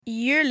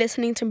You're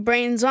listening to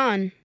Brains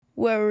On,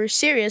 where we're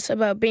serious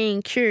about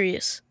being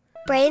curious.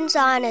 Brains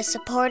On is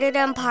supported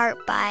in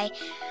part by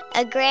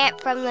a grant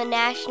from the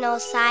National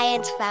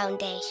Science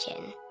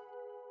Foundation.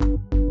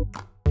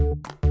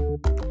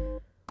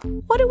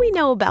 What do we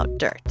know about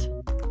dirt?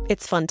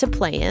 It's fun to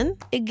play in.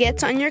 It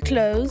gets on your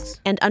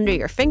clothes. And under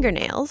your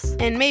fingernails.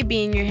 And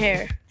maybe in your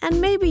hair. And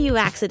maybe you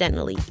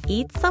accidentally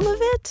eat some of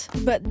it.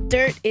 But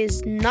dirt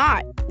is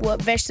not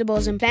what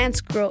vegetables and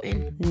plants grow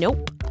in.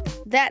 Nope.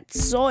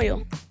 That's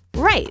soil.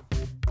 Right.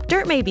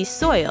 Dirt may be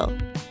soil,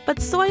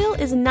 but soil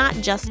is not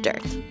just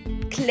dirt.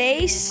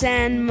 Clay,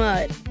 sand,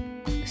 mud.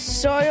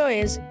 Soil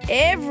is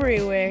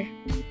everywhere,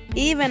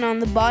 even on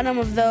the bottom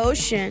of the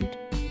ocean.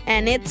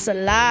 And it's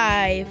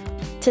alive.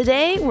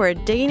 Today, we're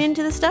digging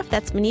into the stuff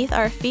that's beneath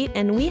our feet,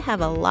 and we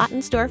have a lot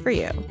in store for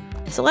you.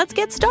 So let's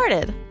get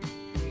started.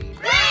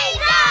 Brains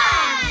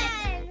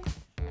On!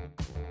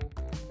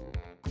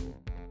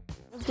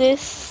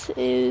 This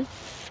is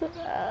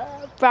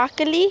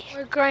broccoli.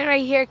 We're growing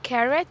right here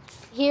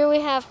carrots. Here we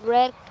have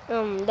red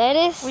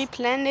lettuce. We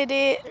planted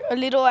it a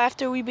little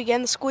after we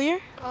began the school year.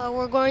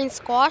 We're growing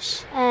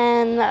squash.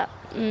 And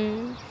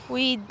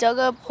we dug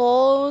up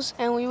holes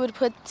and we would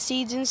put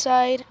seeds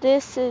inside.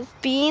 This is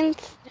beans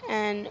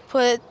and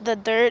put the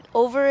dirt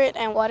over it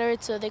and water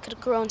it so they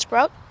could grow and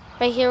sprout.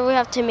 Right here we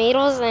have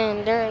tomatoes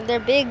and they're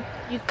big.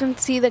 You can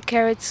see the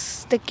carrots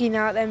sticking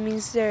out. That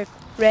means they're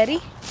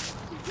ready.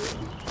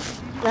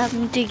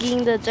 I'm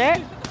digging the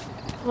dirt.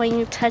 When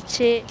you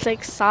touch it, it's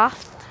like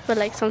soft, but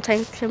like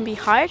sometimes it can be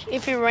hard.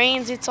 If it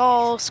rains, it's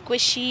all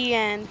squishy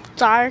and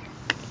dark.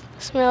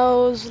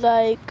 Smells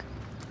like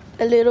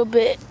a little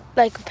bit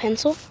like a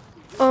pencil.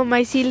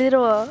 I see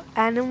little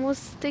animals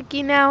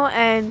sticking out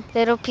and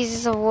Little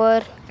pieces of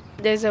wood.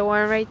 there's a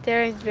one right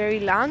there. It's very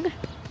long.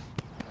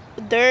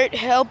 Dirt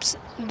helps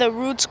the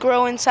roots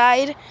grow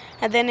inside,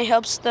 and then it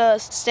helps the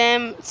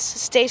stem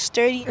stay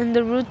sturdy. And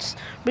the roots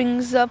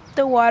brings up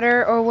the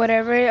water or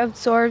whatever it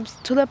absorbs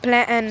to the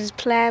plant, and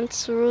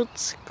Plants'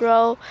 roots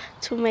grow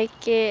to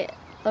make it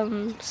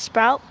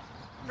sprout.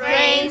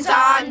 Brains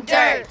on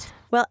Dirt.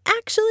 Well,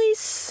 actually,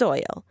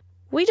 soil.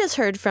 We just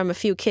heard from a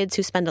few kids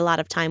who spend a lot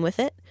of time with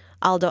it.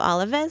 Aldo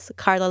Alves,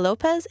 Carla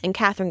Lopez, and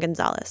Catherine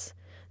Gonzalez.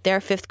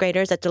 They're fifth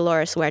graders at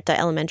Dolores Huerta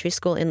Elementary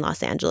School in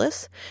Los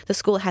Angeles. The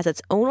school has its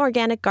own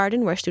organic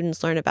garden where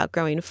students learn about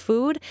growing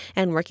food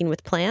and working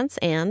with plants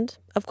and,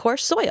 of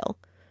course, soil.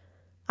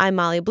 I'm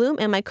Molly Bloom,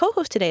 and my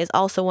co-host today is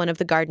also one of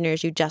the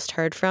gardeners you just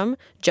heard from,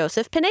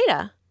 Joseph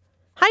Pineda.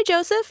 Hi,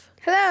 Joseph.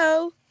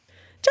 Hello.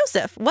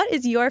 Joseph, what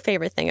is your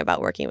favorite thing about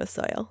working with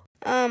soil?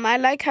 I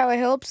like how it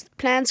helps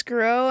plants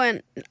grow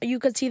and you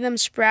could see them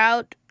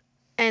sprout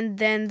and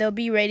then they'll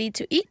be ready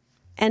to eat.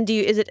 And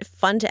is it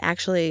fun to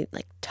actually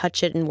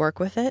touch it and work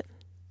with it?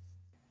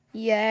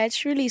 Yeah,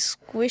 it's really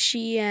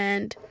squishy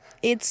and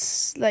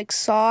it's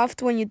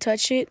soft when you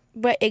touch it,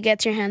 but it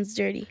gets your hands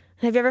dirty.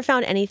 Have you ever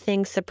found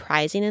anything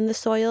surprising in the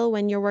soil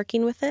when you're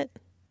working with it?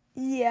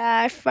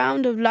 Yeah, I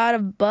found a lot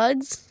of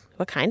bugs,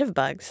 What kind of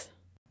bugs?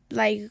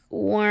 like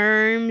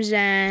worms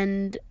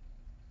and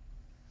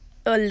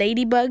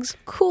ladybugs.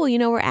 Cool,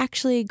 we're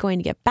actually going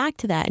to get back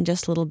to that in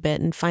just a little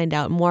bit and find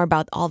out more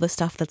about all the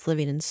stuff that's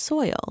living in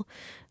soil.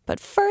 But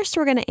first,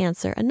 we're going to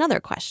answer another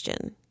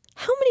question.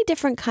 How many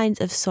different kinds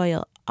of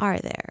soil are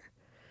there?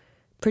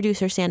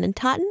 Producer Sandon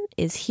Totten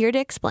is here to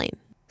explain.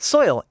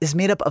 Soil is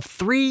made up of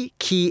 3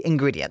 key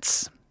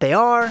ingredients. They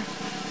are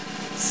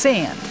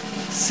sand,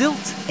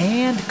 silt,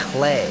 and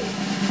clay.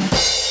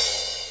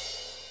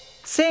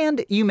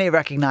 Sand you may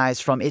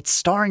recognize from its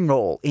starring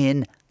role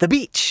in The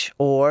Beach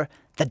or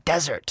The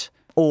Desert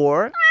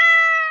or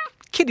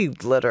Kitty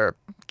litter.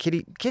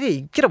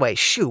 Kitty, get away,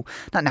 shoo.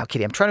 Not now,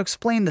 Kitty. I'm trying to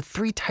explain the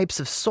 3 types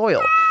of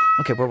soil.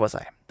 Okay, where was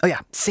I? Oh yeah,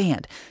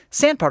 sand.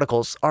 Sand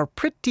particles are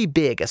pretty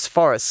big as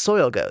far as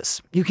soil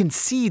goes. You can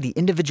see the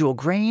individual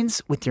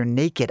grains with your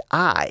naked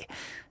eye.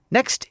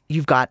 Next,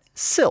 you've got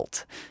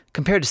silt.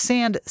 Compared to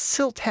sand,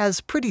 silt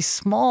has pretty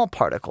small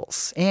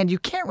particles, and you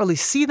can't really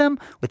see them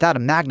without a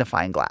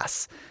magnifying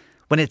glass.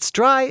 When it's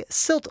dry,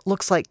 silt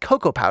looks like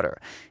cocoa powder.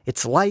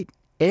 It's light,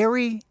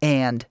 airy,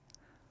 and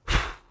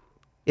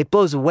it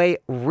blows away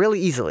really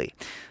easily.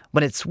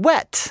 When it's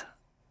wet,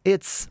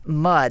 it's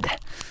mud.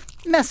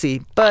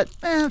 Messy, but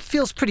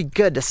feels pretty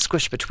good to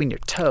squish between your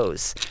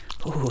toes.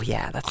 Ooh,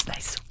 yeah, that's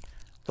nice.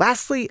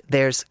 Lastly,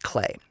 there's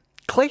clay.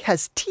 Clay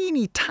has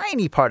teeny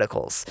tiny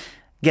particles.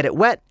 Get it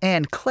wet,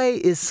 and clay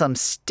is some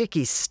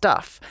sticky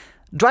stuff.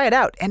 Dry it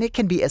out, and it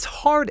can be as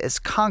hard as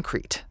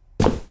concrete.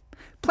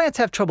 Plants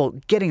have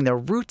trouble getting their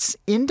roots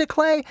into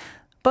clay,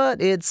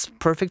 but it's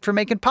perfect for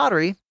making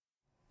pottery.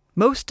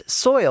 Most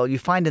soil you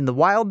find in the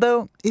wild,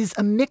 though, is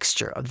a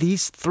mixture of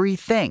these 3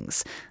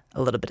 things.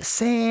 A little bit of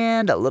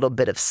sand, a little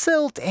bit of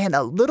silt, and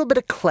a little bit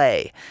of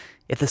clay.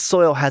 If the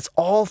soil has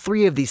all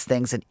 3 of these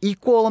things in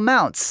equal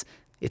amounts,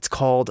 it's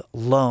called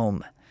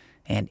loam.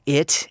 And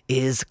it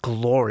is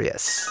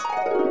glorious.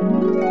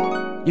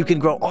 You can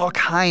grow all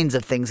kinds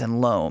of things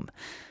in loam.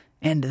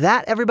 And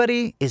that,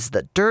 everybody, is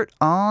the dirt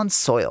on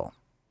soil.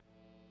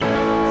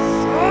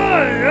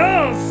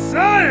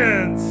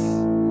 Science!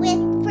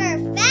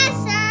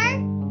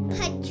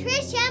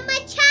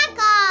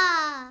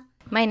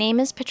 My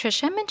name is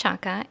Patricia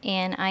Menchaca,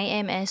 and I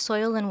am a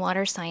soil and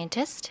water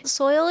scientist.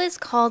 Soil is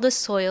called a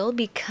soil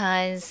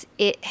because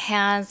it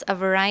has a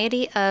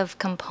variety of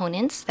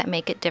components that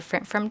make it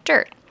different from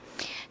dirt.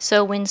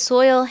 So when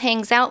soil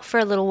hangs out for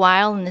a little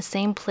while in the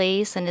same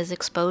place and is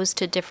exposed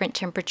to different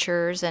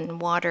temperatures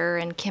and water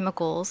and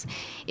chemicals,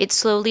 it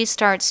slowly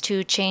starts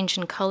to change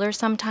in color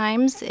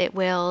sometimes. It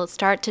will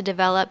start to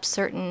develop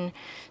certain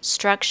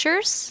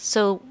structures.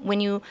 So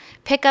when you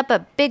pick up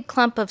a big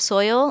clump of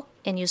soil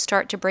and you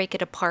start to break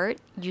it apart,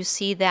 you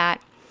see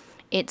that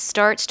it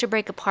starts to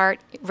break apart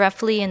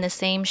roughly in the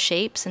same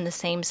shapes and the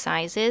same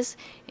sizes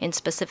in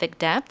specific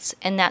depths,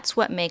 and that's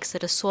what makes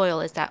it a soil,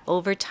 is that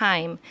over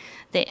time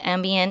the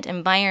ambient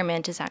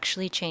environment is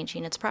actually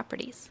changing its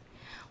properties.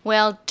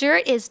 Well,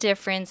 dirt is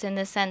different in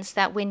the sense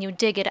that when you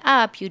dig it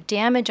up, you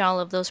damage all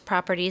of those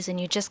properties and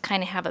you just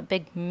kind of have a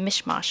big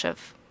mishmash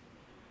of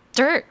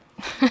dirt.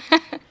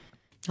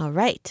 All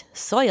right,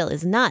 soil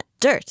is not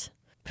dirt.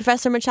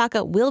 Professor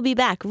Menchaca will be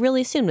back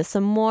really soon with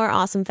some more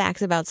awesome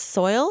facts about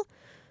soil.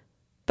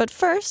 But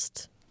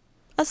first,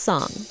 a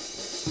song.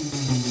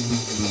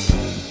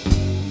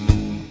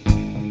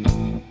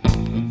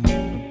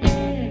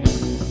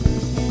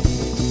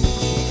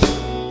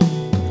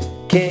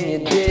 Can you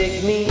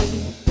dig me?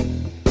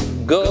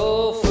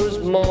 Gophers,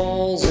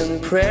 moles,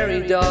 and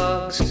prairie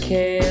dogs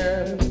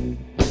can.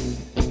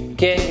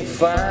 Can you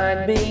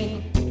find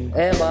me?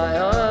 Am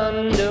I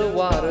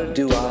underwater?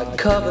 Do I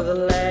cover the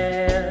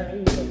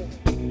land?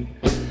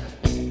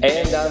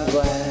 And I'm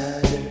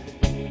glad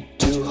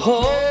to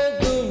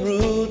hold the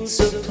roots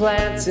of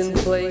plants in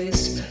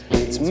place.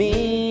 It's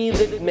me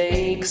that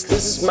makes the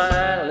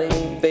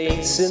smiling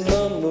face in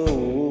the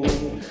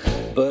moon.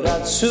 But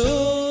I'd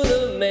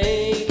sooner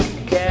make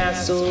a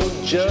castle,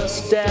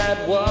 just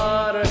add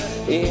water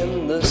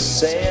in the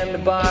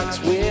sandbox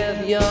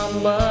with your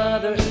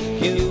mother.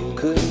 You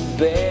could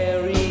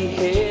bury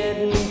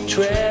hidden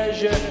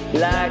treasure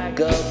like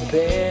a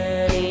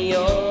penny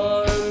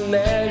or a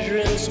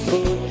measuring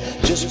spoon.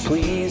 Just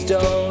please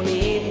don't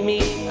eat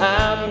me,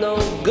 I'm no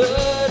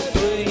good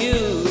for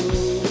you.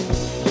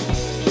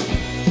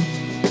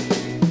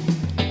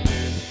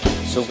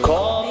 So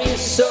call me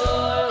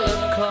soil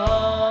or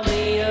call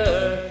me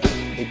earth,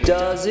 it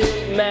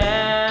doesn't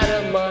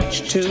matter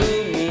much to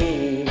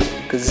me,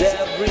 'cause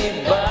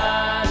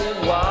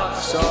everybody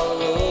walks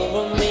all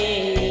over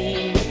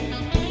me.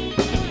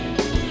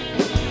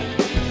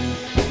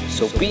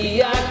 So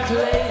be I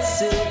clay,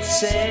 silt,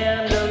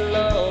 sand, or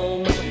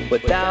loam,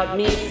 without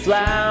me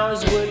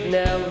flowers would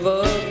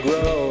never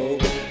grow,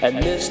 and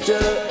Mr.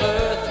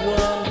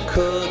 Earthworm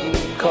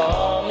couldn't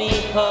call me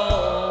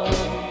home.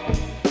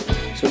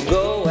 So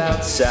go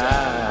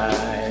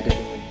outside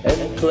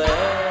and play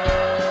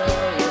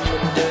in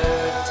the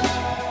dirt.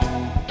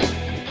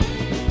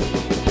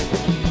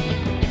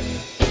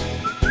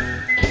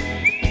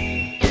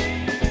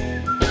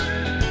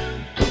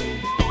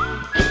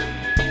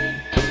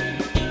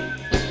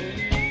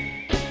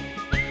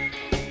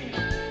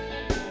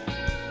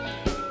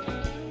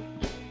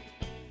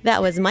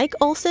 That was Mike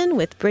Olson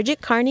with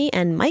Bridget Carney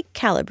and Mike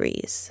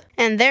Calabrese.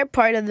 And they're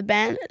part of the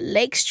band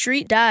Lake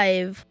Street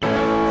Dive.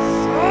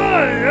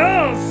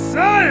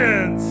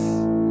 Science!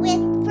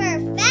 With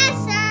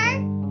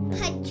Professor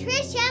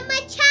Patricia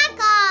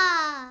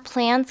Menchaca.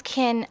 Plants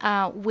can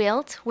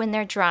wilt when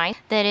they're dry.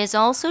 That is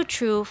also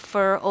true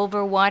for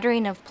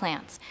overwatering of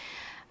plants.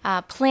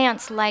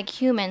 Plants,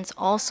 like humans,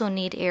 also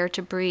need air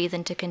to breathe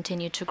and to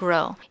continue to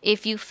grow.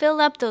 If you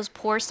fill up those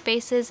pore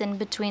spaces in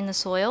between the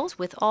soils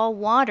with all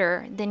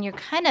water, then you're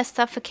kind of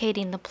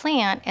suffocating the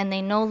plant and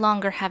they no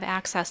longer have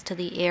access to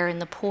the air in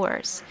the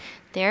pores,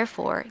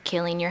 therefore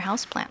killing your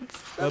houseplants.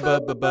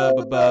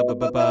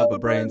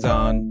 Brains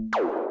on.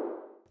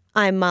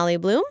 I'm Molly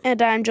Bloom.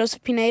 And I'm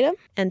Joseph Pineda.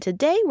 And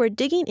today we're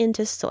digging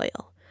into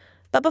soil.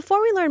 But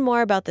before we learn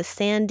more about the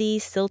sandy,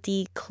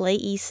 silty,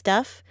 clayey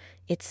stuff,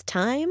 it's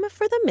time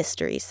for the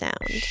mystery sound.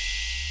 Mystery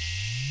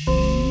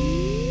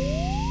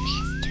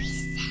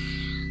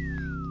sound.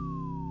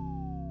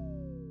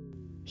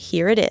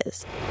 Here it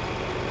is.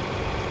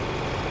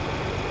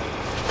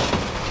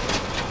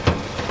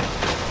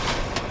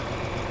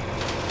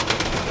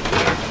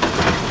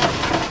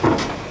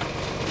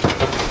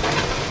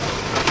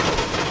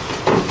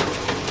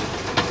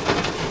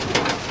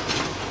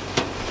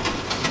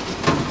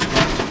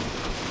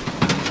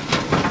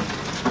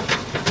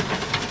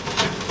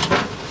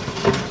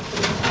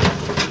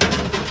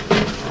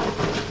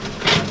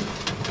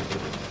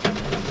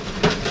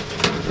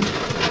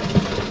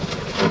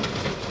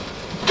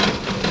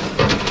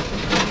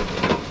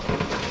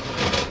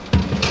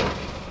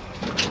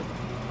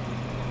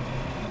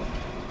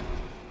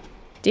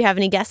 Do you have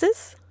any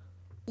guesses?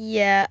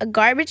 Yeah, a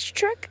garbage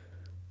truck?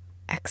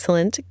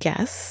 Excellent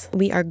guess.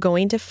 We are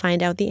going to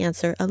find out the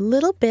answer a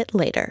little bit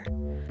later.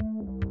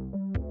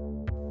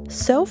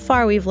 So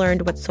far, we've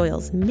learned what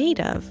soil's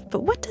made of,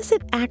 but what does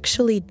it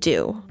actually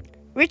do?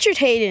 Richard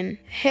Hayden,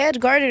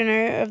 head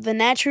gardener of the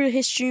Natural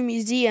History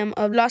Museum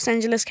of Los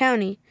Angeles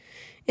County,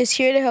 is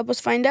here to help us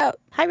find out.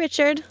 Hi,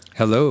 Richard.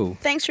 Hello.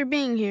 Thanks for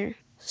being here.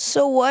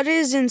 So what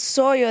is in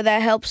soil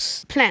that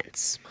helps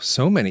plants?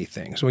 So many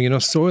things. Well,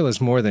 soil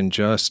is more than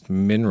just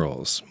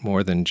minerals,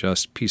 more than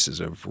just pieces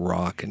of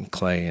rock and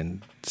clay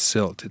and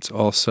silt. It's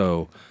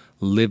also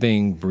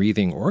living,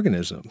 breathing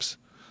organisms,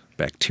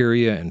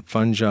 bacteria and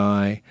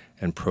fungi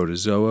and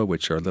protozoa,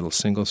 which are little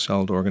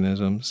single-celled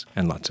organisms,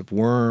 and lots of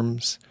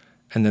worms.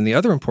 And then the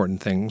other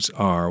important things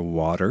are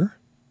water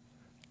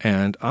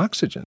and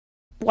oxygen.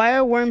 Why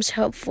are worms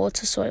helpful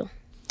to soil?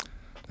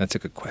 That's a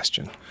good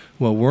question.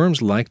 Well,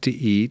 worms like to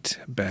eat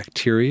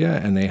bacteria,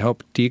 and they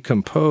help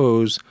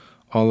decompose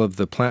all of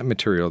the plant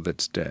material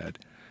that's dead.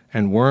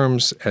 And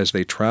worms, as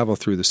they travel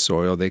through the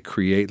soil, they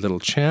create little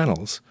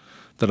channels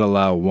that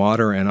allow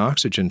water and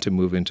oxygen to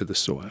move into the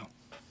soil.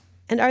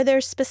 And are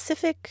there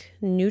specific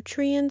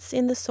nutrients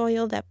in the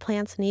soil that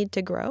plants need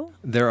to grow?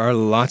 There are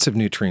lots of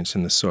nutrients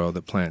in the soil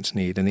that plants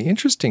need. And the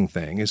interesting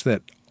thing is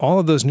that all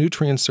of those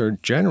nutrients are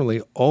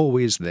generally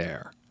always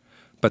there,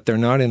 but they're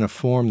not in a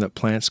form that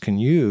plants can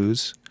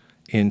use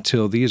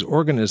until these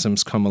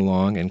organisms come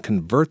along and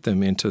convert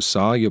them into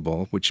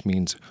soluble, which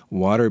means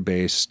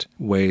water-based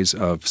ways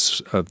of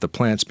the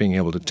plants being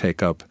able to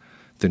take up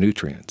the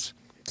nutrients.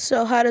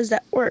 So how does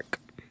that work?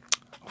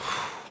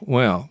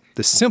 Well,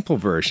 the simple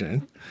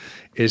version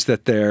is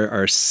that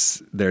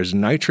there's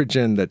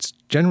nitrogen that's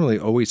generally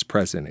always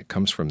present. It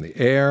comes from the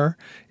air,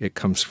 it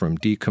comes from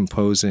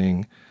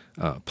decomposing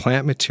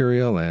plant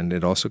material, and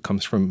it also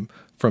comes from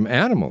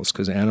animals,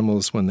 because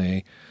animals, when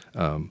they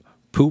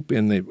poop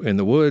in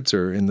the woods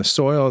or in the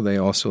soil, they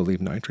also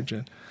leave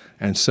nitrogen.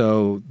 And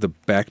so the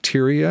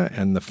bacteria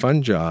and the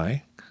fungi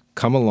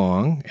come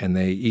along and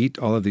they eat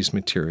all of these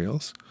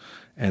materials,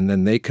 and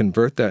then they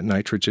convert that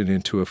nitrogen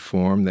into a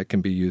form that can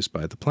be used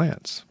by the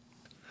plants.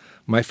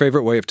 My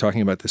favorite way of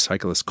talking about this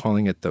cycle is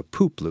calling it the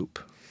poop loop.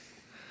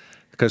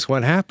 Because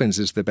what happens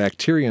is the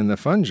bacteria and the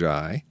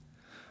fungi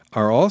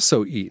are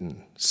also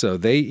eaten. So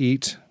they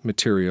eat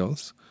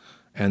materials,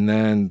 and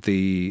then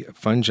the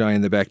fungi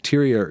and the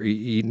bacteria are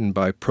eaten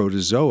by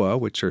protozoa,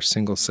 which are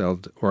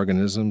single-celled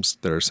organisms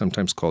that are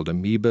sometimes called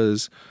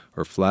amoebas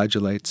or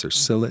flagellates or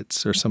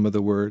psyllids are some of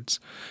the words.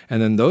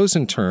 And then those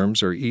in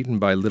turns are eaten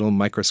by little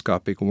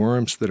microscopic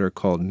worms that are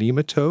called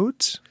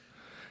nematodes.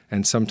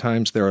 And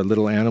sometimes there are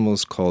little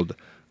animals called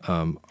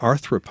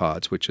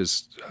arthropods, which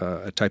is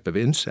a type of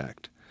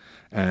insect.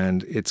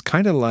 And it's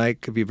kind of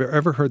like, have you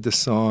ever heard the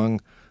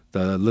song,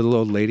 The Little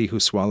Old Lady Who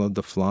Swallowed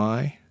the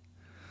Fly?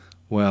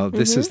 Well,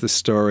 this is the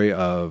story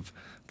of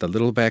the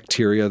little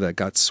bacteria that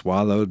got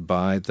swallowed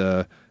by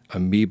the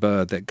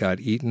amoeba that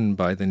got eaten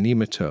by the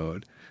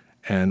nematode.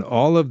 And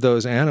all of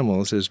those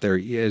animals, as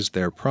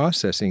they're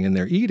processing and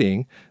they're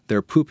eating,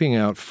 they're pooping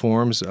out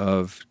forms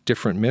of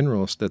different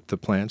minerals that the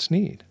plants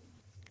need.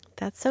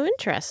 That's so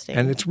interesting.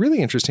 And it's really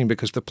interesting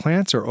because the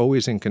plants are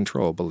always in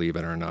control, believe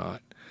it or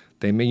not.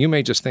 You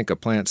may just think a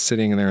plant's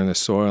sitting there in the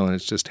soil and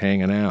it's just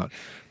hanging out.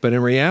 But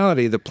in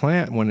reality, the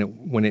plant,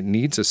 when it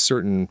needs a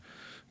certain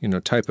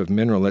type of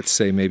mineral, let's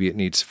say maybe it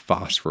needs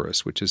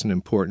phosphorus, which is an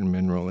important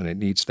mineral, and it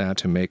needs that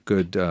to make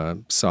good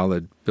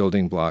solid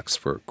building blocks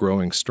for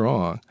growing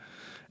strong.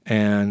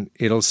 And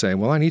it'll say,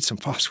 well, I need some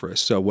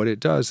phosphorus. So what it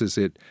does is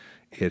it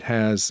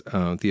has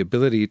the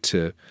ability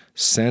to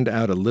send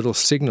out a little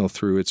signal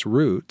through its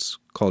roots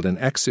called an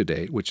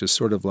exudate, which is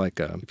sort of like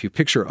if you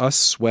picture us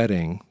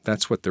sweating,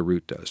 that's what the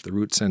root does. The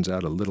root sends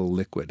out a little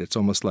liquid. It's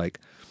almost like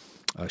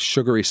a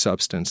sugary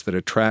substance that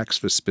attracts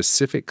the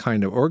specific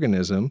kind of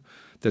organism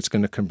that's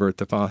going to convert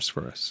the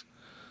phosphorus.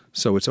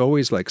 So it's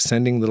always like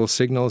sending little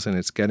signals, and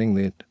it's getting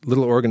the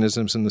little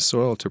organisms in the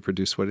soil to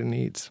produce what it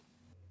needs.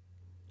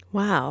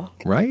 Wow.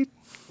 Right?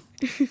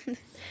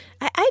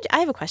 I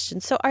have a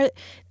question. So are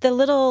the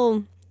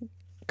little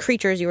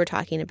creatures you were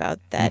talking about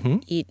that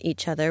eat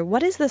each other,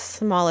 what is the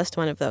smallest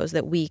one of those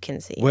that we can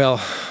see?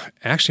 Well,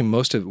 actually,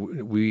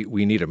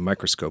 we need a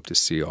microscope to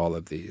see all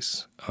of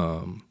these.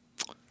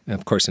 And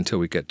of course, until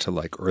we get to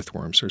like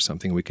earthworms or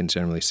something, we can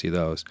generally see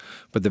those.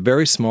 But the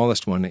very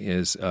smallest one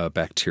is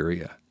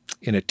bacteria.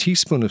 In a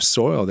teaspoon of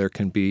soil, there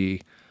can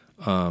be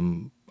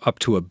up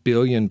to 1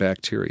 billion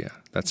bacteria.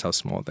 That's how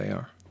small they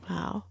are.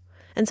 Wow.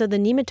 And so the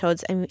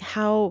nematodes,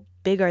 how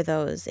big are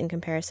those in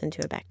comparison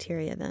to a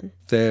bacteria then?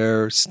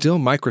 They're still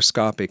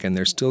microscopic and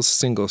they're still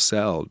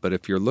single-celled. But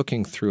if you're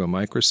looking through a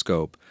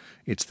microscope,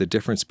 it's the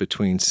difference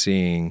between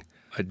seeing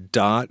a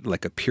dot,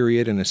 like a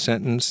period in a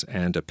sentence,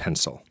 and a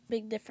pencil.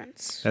 Big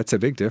difference. That's a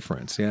big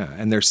difference, yeah.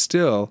 And there's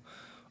still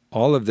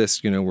all of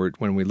this,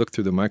 when we look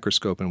through the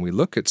microscope and we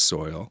look at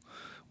soil,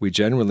 we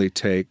generally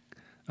take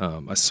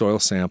a soil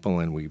sample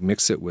and we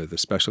mix it with a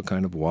special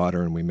kind of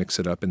water and we mix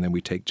it up, and then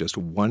we take just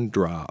one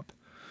drop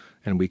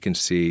and we can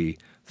see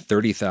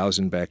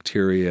 30,000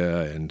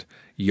 bacteria and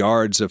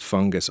yards of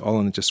fungus all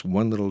in just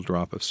one little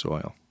drop of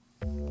soil.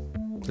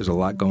 There's a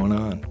lot going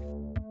on.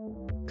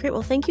 Great.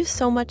 Well, thank you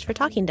so much for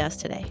talking to us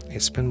today.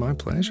 It's been my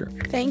pleasure.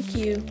 Thank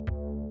you.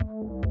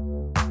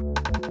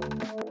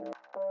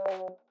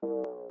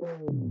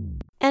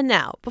 And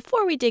now,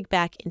 before we dig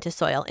back into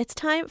soil, it's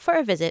time for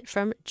a visit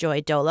from Joy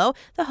Dolo,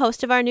 the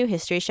host of our new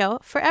history show,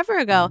 Forever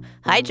Ago.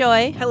 Hi,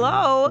 Joy.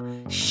 Hello.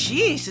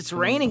 Sheesh, it's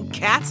raining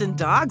cats and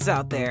dogs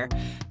out there.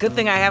 Good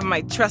thing I have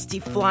my trusty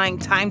flying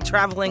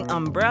time-traveling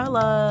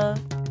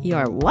umbrella.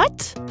 Your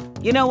what?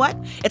 You know what?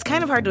 It's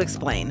kind of hard to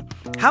explain.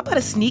 How about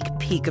a sneak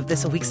peek of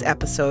this week's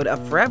episode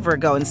of Forever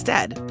Ago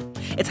instead?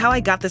 It's how I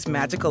got this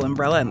magical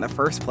umbrella in the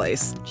first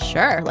place.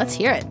 Sure, let's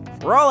hear it.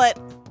 Roll it.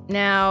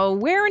 Now,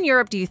 where in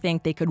Europe do you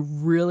think they could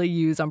really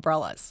use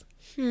umbrellas?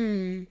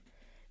 Maybe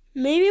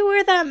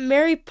where that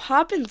Mary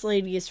Poppins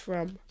lady is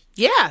from.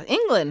 Yeah,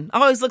 England.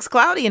 Always looks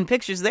cloudy in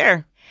pictures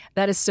there.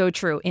 That is so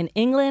true. In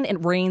England,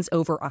 it rains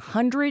over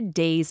 100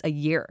 days a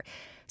year.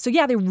 So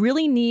yeah, they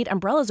really need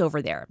umbrellas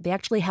over there. They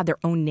actually have their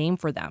own name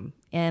for them,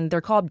 and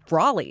they're called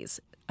brollies.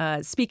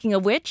 Speaking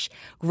of which,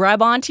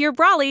 grab onto your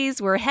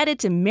brollies. We're headed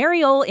to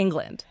merry old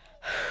England.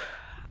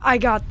 I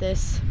got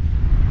this.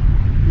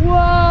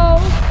 Whoa!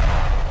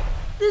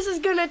 This is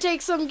gonna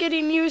take some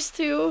getting used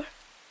to.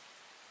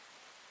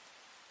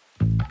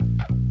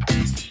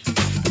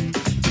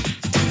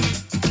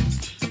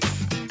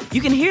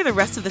 You can hear the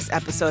rest of this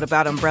episode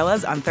about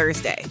umbrellas on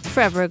Thursday.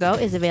 Forever Ago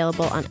is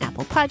available on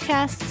Apple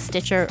Podcasts,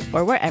 Stitcher,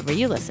 or wherever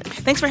you listen.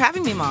 Thanks for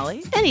having me,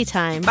 Molly.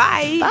 Anytime.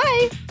 Bye.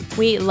 Bye.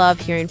 We love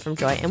hearing from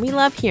Joy, and we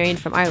love hearing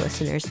from our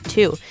listeners,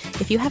 too.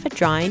 If you have a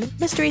drawing,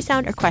 mystery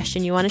sound, or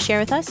question you want to share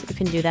with us, you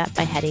can do that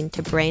by heading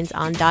to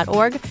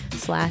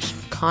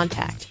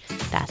brainson.org/contact.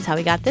 That's how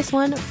we got this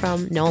one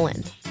from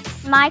Nolan.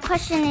 My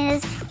question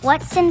is,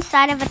 what's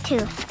inside of a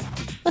tooth?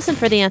 Listen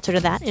for the answer to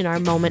that in our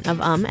moment of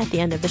at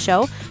the end of the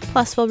show.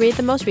 Plus, we'll read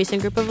the most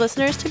recent group of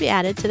listeners to be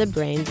added to the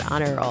Brains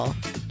Honor Roll.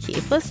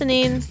 Keep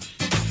listening.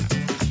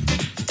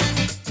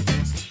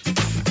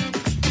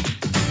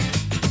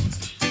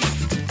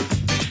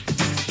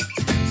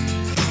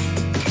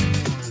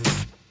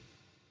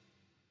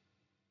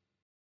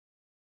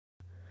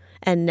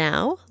 And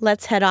now,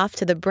 let's head off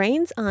to the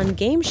Brains on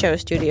Game Show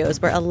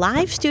studios, where a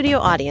live studio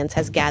audience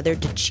has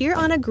gathered to cheer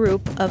on a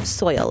group of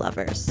soil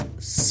lovers.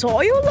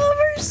 Soil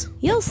lovers?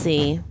 You'll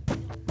see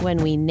when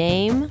we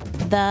name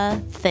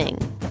the thing.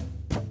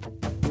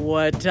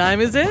 What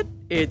time is it?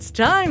 It's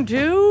time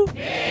to...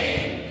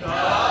 Name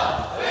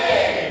the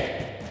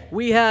thing!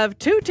 We have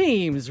two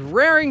teams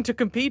raring to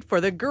compete for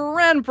the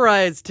grand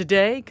prize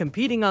today.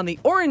 Competing on the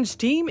orange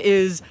team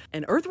is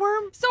an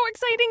earthworm. So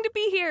exciting to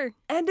be here.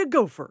 And a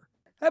gopher.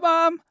 Hi,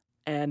 Mom.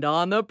 And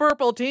on the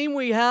purple team,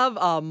 we have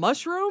a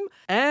mushroom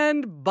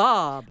and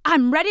Bob.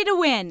 I'm ready to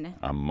win.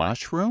 A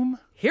mushroom?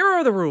 Here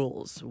are the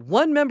rules.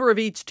 One member of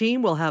each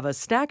team will have a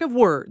stack of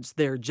words.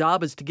 Their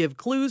job is to give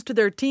clues to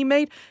their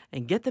teammate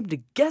and get them to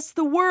guess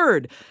the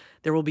word.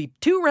 There will be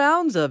 2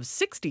 rounds of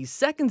 60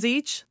 seconds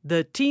each.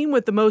 The team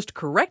with the most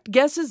correct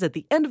guesses at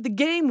the end of the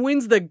game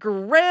wins the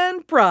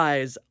grand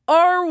prize.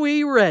 Are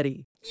we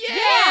ready?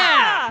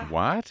 Yeah!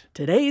 What?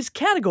 Today's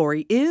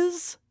category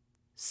is...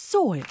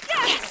 soil.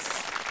 Yes!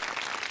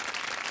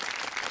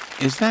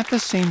 Is that the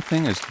same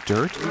thing as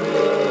dirt?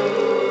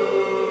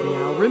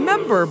 Now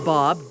remember,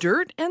 Bob,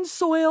 dirt and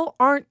soil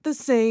aren't the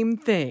same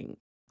thing.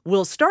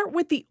 We'll start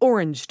with the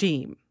orange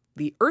team.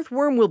 The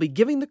earthworm will be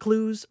giving the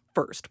clues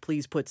first.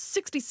 Please put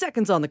 60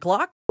 seconds on the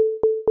clock.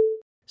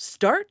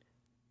 Start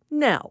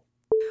now.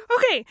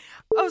 Okay.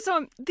 Oh,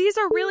 so these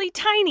are really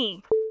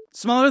tiny.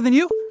 Smaller than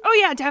you? Oh,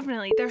 yeah,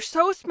 definitely. They're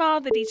so small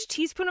that each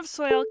teaspoon of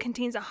soil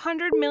contains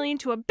 100 million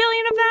to 1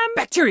 billion of them.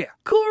 Bacteria.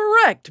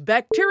 Correct.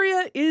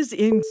 Bacteria is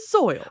in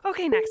soil.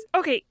 Okay, next.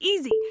 Okay,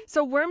 easy.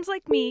 So worms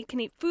like me can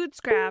eat food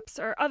scraps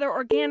or other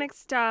organic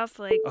stuff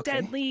like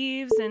dead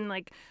leaves and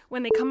like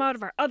when they come out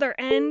of our other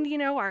end, you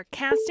know, our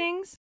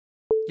castings.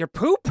 Your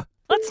poop?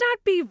 Let's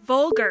not be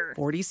vulgar.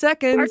 40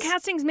 seconds. Our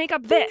castings make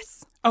up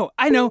this. Oh,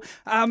 I know.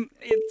 Some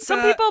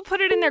people put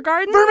it in their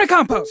gardens.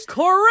 Vermicompost.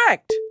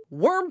 Correct.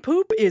 Worm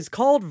poop is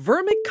called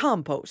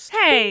vermicompost.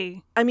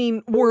 Hey. I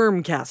mean,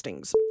 worm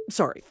castings.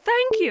 Sorry.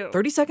 Thank you.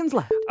 30 seconds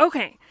left.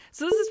 Okay,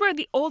 so this is where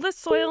the oldest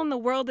soil in the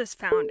world is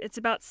found. It's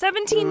about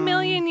 17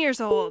 million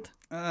years old.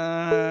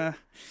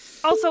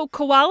 Also,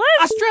 koalas?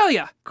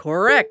 Australia.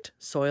 Correct.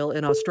 Soil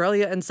in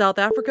Australia and South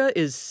Africa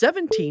is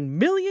 17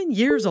 million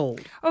years old.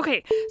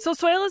 Okay, so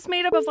soil is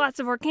made up of lots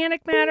of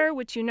organic matter,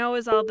 which you know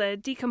is all the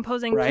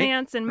decomposing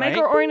plants and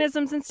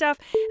microorganisms and stuff.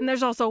 And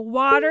there's also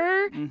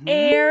water,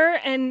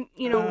 air, and,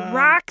 you know,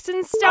 rocks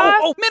and stuff.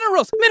 Oh,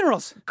 minerals.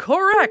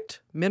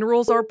 Correct.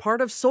 Minerals are part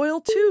of soil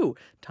too.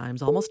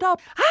 Time's almost up.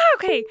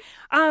 Okay.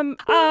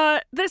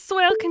 This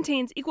soil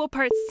contains equal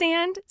parts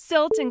sand,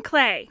 silt, and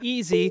clay.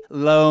 Easy.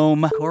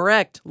 Loam.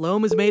 Correct.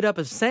 Loam is made up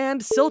of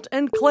sand, silt,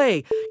 and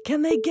clay.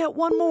 Can they get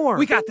one more?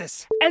 We got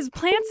this. As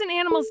plants and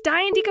animals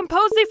die and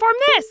decompose, they form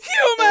this.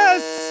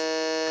 Humus!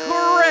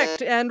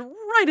 Correct. And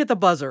right at the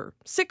buzzer.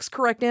 6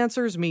 correct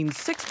answers means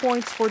 6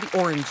 points for the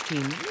orange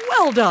team.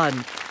 Well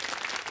done.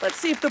 Let's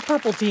see if the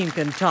purple team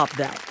can top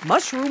that.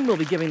 Mushroom will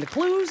be giving the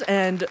clues,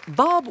 and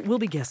Bob will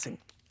be guessing.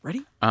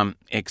 Ready?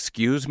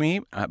 Excuse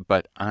me,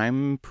 but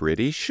I'm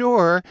pretty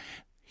sure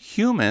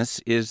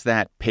humus is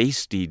that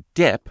pasty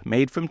dip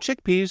made from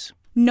chickpeas.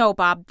 No,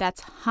 Bob,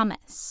 that's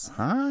hummus.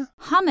 Huh?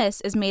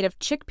 Hummus is made of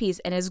chickpeas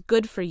and is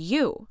good for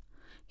you.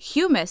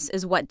 Humus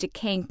is what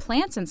decaying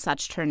plants and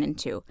such turn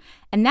into,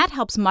 and that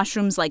helps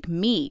mushrooms like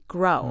me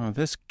grow. Oh,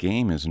 this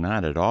game is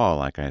not at all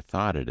like I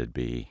thought it'd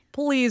be.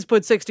 Please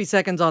put 60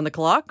 seconds on the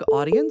clock.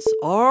 Audience,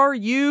 are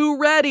you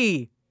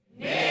ready?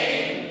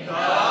 Name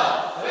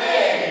the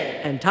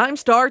thing. And time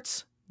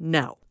starts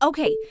now.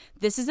 Okay,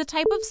 this is a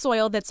type of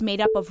soil that's made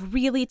up of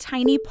really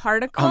tiny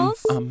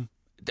particles.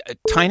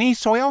 Tiny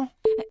soil?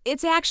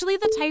 It's actually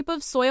the type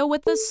of soil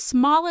with the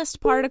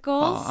smallest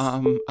particles.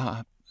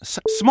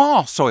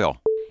 Small soil.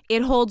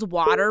 It holds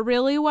water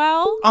really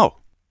well. Oh,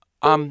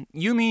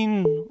 you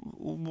mean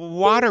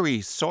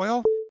watery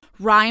soil?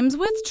 Rhymes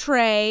with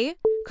tray.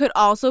 Could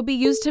also be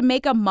used to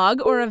make a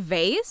mug or a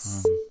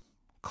vase.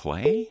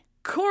 Clay?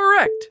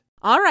 Correct.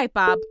 All right,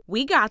 Bob,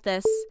 we got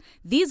this.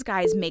 These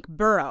guys make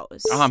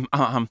burrows.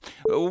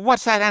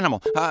 What's that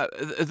animal?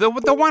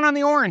 The one on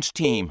the orange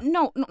team.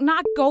 No,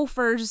 not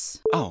gophers.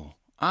 Oh,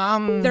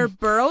 Their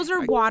burrows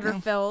are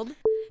water-filled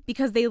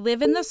because they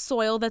live in the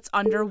soil that's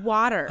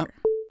underwater.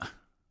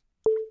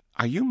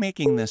 Are you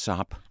making this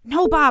up?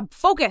 No, Bob,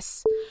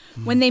 focus.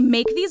 When they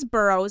make these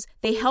burrows,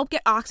 they help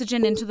get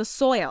oxygen into the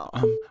soil.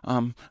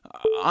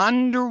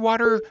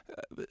 Underwater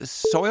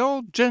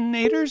soil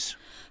generators?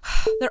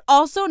 They're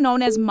also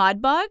known as mud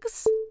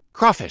bugs.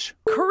 Crawfish.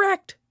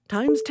 Correct.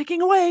 Time's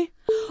ticking away.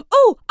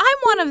 Oh, I'm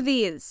one of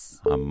these.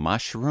 A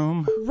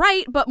mushroom?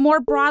 Right, but more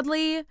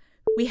broadly,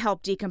 we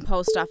help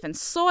decompose stuff in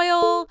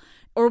soil,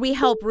 or we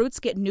help roots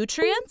get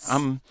nutrients.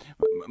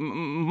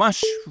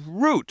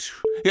 Mushroot.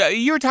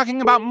 You're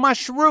talking about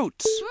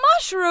mushroots.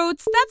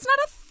 Mushroots? That's not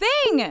a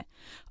thing.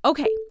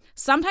 Okay,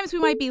 sometimes we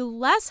might be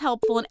less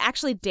helpful and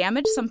actually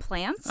damage some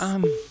plants.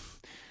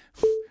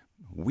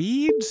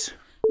 Weeds?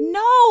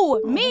 No,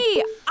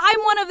 me. I'm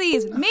one of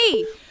these.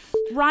 Me.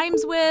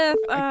 Rhymes with.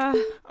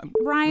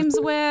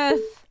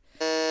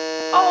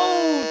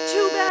 Oh,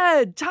 too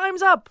bad.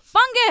 Time's up.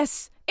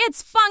 Fungus.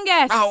 It's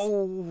fungus.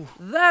 Oh.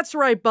 That's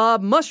right,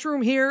 Bob.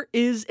 Mushroom here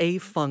is a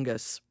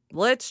fungus.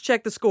 Let's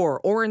check the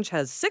score. Orange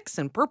has 6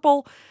 and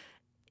purple,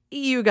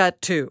 you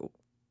got 2.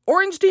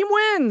 Orange team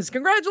wins.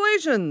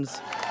 Congratulations.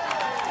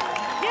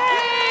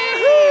 Yay!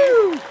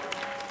 Woo!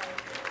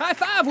 High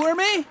five,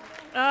 Wormy.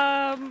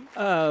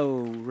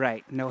 Oh,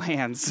 right. No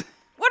hands.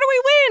 What do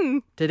we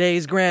win?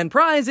 Today's grand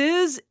prize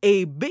is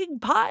a big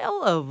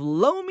pile of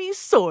loamy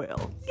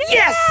soil.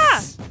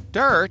 Yes!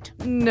 Dirt?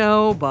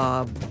 No,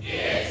 Bob.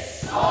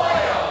 It's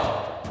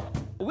soil.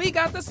 We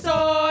got the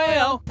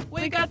soil.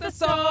 We got the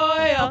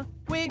soil.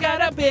 We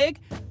got a big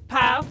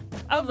pile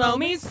of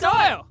loamy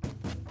soil.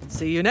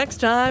 See you next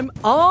time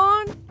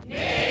on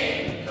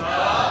Name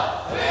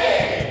the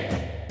Thing.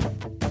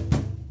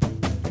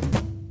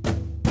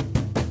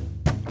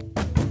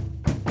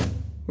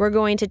 We're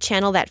going to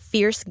channel that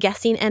fierce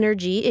guessing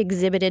energy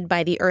exhibited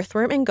by the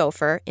earthworm and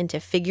gopher into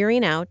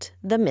figuring out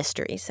the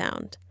mystery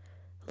sound.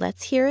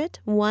 Let's hear it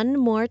one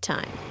more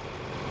time.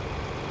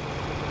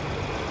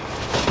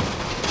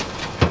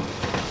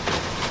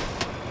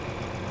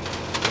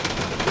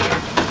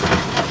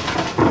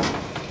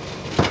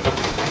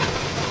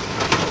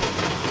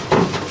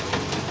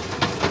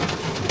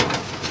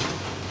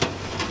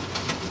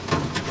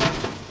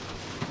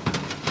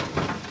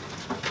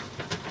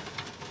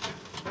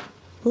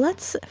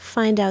 Let's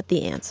find out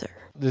the answer.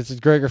 This is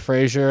Gregor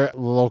Fraser,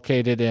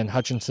 located in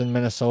Hutchinson,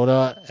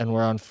 Minnesota, and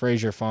we're on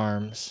Fraser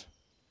Farms.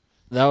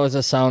 That was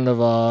the sound of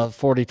a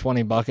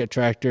 40-20 bucket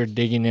tractor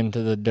digging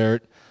into the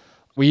dirt.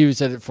 We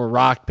use it for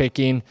rock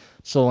picking,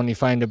 so when you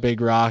find a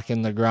big rock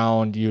in the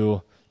ground,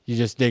 you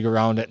just dig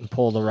around it and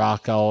pull the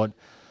rock out.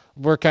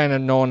 We're kind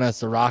of known as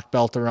the rock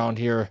belt around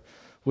here.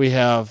 We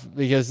have,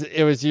 because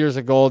it was years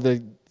ago,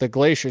 the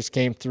glaciers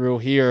came through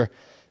here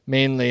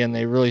mainly, and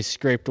they really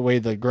scraped away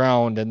the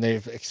ground, and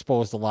they've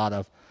exposed a lot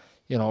of,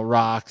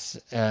 rocks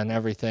and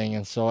everything.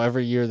 And so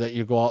every year that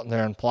you go out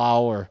there and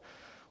plow or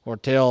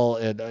till,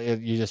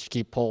 you just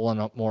keep pulling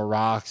up more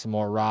rocks and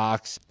more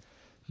rocks.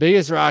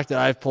 Biggest rock that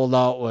I've pulled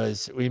out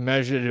we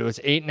measured it was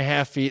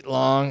 8.5 feet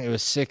long, it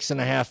was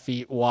 6.5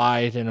 feet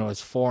wide, and it was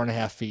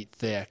 4.5 feet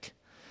thick.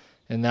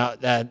 And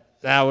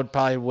that would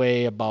probably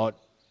weigh about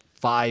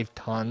 5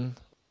 tons.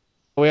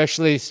 We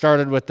actually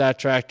started with that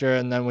tractor,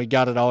 and then we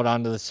got it out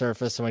onto the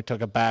surface, and we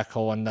took a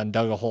backhoe and then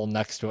dug a hole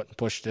next to it and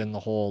pushed it in the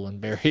hole and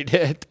buried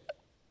it.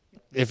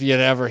 If you'd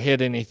ever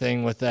hit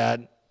anything with that,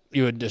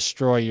 you would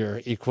destroy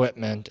your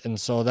equipment. And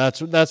so that's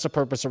the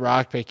purpose of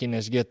rock picking,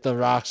 is get the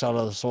rocks out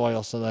of the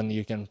soil so then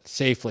you can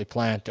safely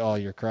plant all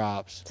your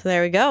crops. So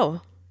there we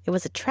go. It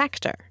was a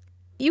tractor.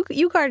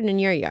 You garden in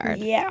your yard.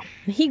 Yeah.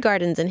 He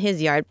gardens in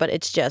his yard, but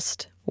it's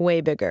just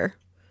way bigger.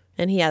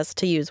 And he has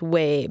to use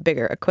way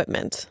bigger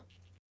equipment.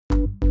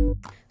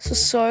 So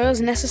soil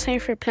is necessary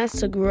for plants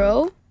to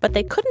grow. But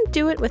they couldn't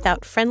do it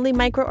without friendly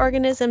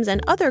microorganisms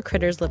and other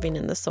critters living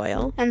in the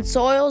soil. And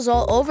soil's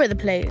all over the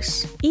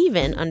place.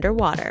 Even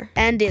underwater.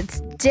 And it's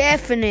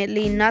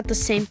definitely not the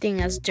same thing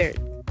as dirt.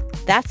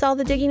 That's all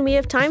the digging we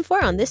have time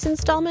for on this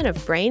installment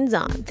of Brains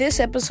On. This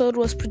episode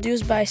was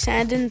produced by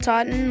Sandon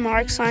Totten,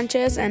 Mark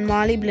Sanchez, and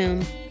Molly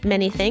Bloom.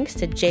 Many thanks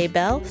to Jay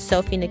Bell,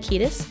 Sophie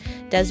Nikitas,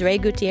 Desiree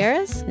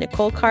Gutierrez,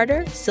 Nicole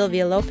Carter,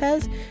 Sylvia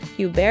Lopez,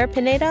 Hubert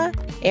Pineda,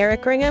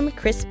 Eric Ringham,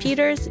 Chris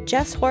Peters,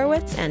 Jess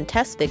Horwitz, and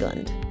Tess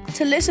Vigland.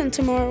 To listen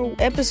to more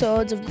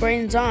episodes of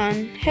Brains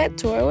On, head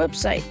to our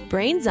website,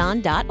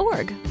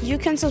 brainson.org. You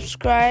can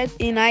subscribe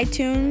in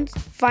iTunes,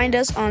 find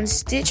us on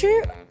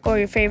Stitcher, or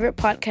your favorite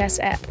podcast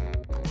app.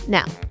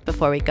 Now,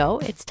 before we go,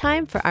 it's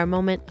time for our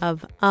moment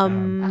of My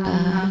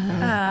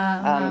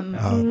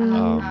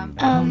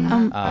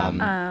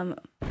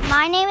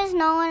name is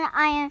Nolan.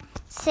 I am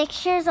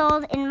 6 years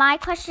old, and my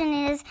question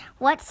is,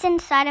 what's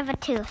inside of a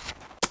tooth?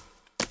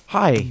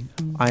 Hi,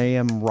 I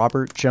am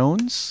Robert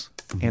Jones,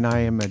 and I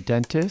am a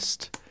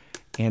dentist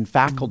and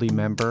faculty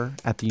member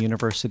at the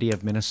University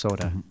of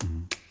Minnesota.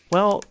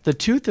 Well, the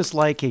tooth is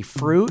like a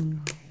fruit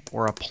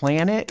or a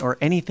planet or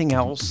anything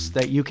else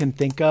that you can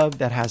think of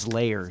that has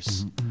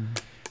layers.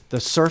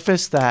 The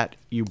surface that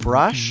you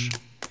brush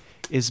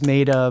is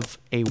made of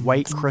a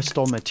white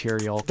crystal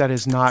material that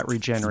is not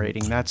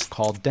regenerating. That's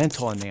called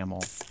dental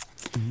enamel.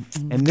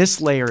 And this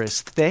layer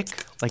is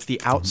thick, like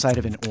the outside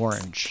of an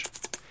orange.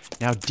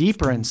 Now,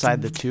 deeper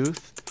inside the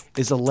tooth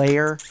is a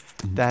layer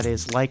that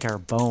is like our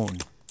bone.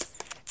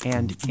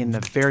 And in the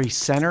very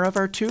center of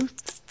our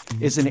tooth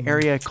is an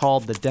area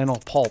called the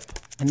dental pulp.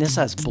 And this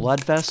has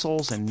blood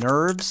vessels and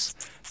nerves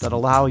that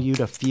allow you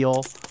to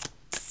feel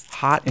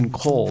hot and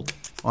cold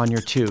on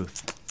your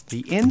tooth.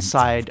 The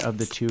inside of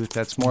the tooth,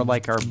 that's more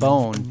like our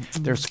bone,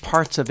 there's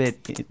parts of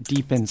it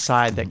deep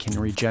inside that can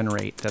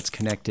regenerate, that's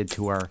connected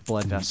to our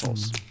blood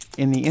vessels.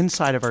 In the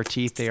inside of our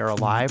teeth, they are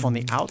alive. On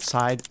the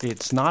outside,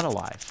 it's not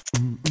alive.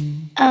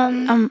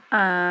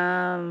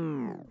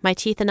 My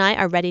teeth and I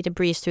are ready to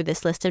breeze through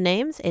this list of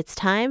names. It's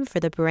time for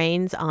the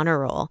Brains Honor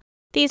Roll.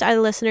 These are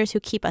the listeners who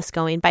keep us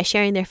going by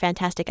sharing their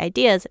fantastic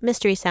ideas,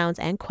 mystery sounds,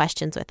 and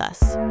questions with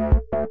us.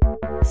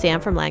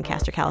 Sam from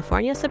Lancaster,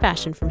 California,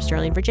 Sebastian from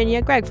Sterling,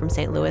 Virginia, Greg from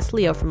St. Louis,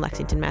 Leo from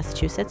Lexington,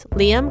 Massachusetts,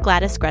 Liam,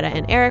 Gladys, Greta,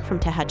 and Eric from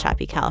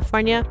Tehachapi,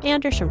 California,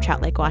 Anders from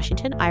Trout Lake,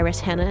 Washington, Iris,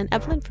 Hannah, and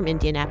Evelyn from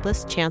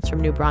Indianapolis, Chance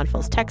from New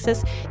Braunfels,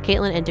 Texas,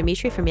 Caitlin and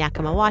Dimitri from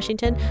Yakima,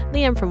 Washington,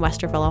 Liam from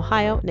Westerville,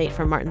 Ohio, Nate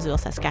from Martinsville,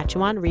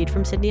 Saskatchewan, Reed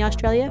from Sydney,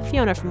 Australia,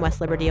 Fiona from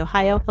West Liberty,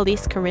 Ohio,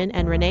 Elise, Corinne,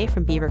 and Renee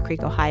from Beaver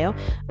Creek, Ohio,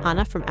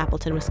 Anna from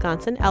Appleton,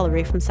 Wisconsin,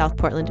 Ellery from South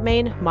Portland,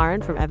 Maine,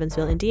 Marin from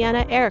Evansville,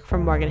 Indiana, Eric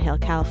from Morgan Hill,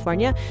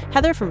 California,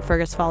 Heather from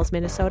Fergus Falls,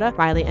 Minnesota,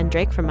 Riley and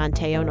Drake from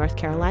Monteo, North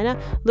Carolina,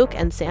 Luke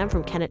and Sam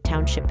from Kennett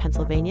Township,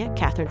 Pennsylvania,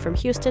 Catherine from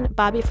Houston,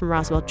 Bobby from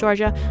Roswell,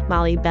 Georgia,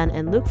 Molly, Ben,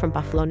 and Luke from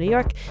Buffalo, New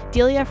York,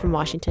 Delia from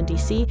Washington,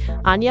 D.C.,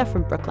 Anya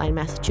from Brookline,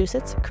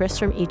 Massachusetts, Chris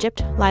from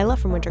Egypt, Lila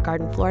from Winter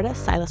Garden, Florida,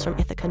 Silas from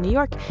Ithaca, New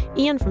York,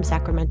 Ian from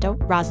Sacramento,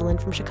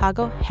 Rosalind from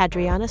Chicago,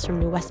 Hadrianus from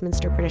New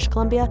Westminster, British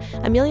Columbia,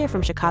 Amelia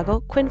from Chicago,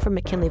 Quinn from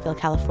McKinleyville,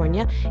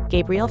 California,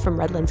 Gabriel from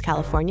Redlands,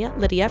 California,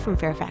 Lydia from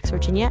Fairfax,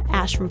 Virginia,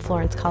 Ash from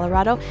Florence,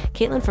 Colorado,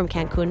 Caitlin from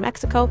Cancun,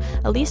 Mexico,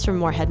 Elise from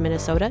Moorhead,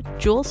 Minnesota,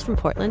 Jules from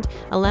Portland,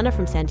 Elena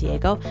from San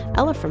Diego,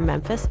 Ella from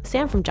Memphis,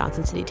 Sam from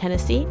Johnson City,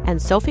 Tennessee, and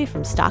Sophie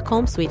from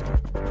Stockholm, Sweden.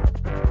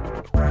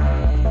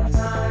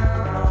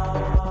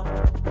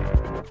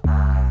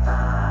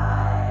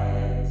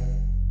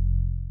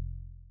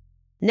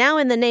 Now,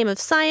 in the name of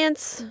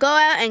science, go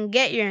out and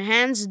get your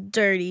hands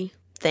dirty.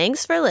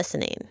 Thanks for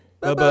listening.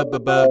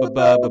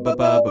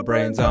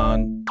 Brains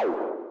On.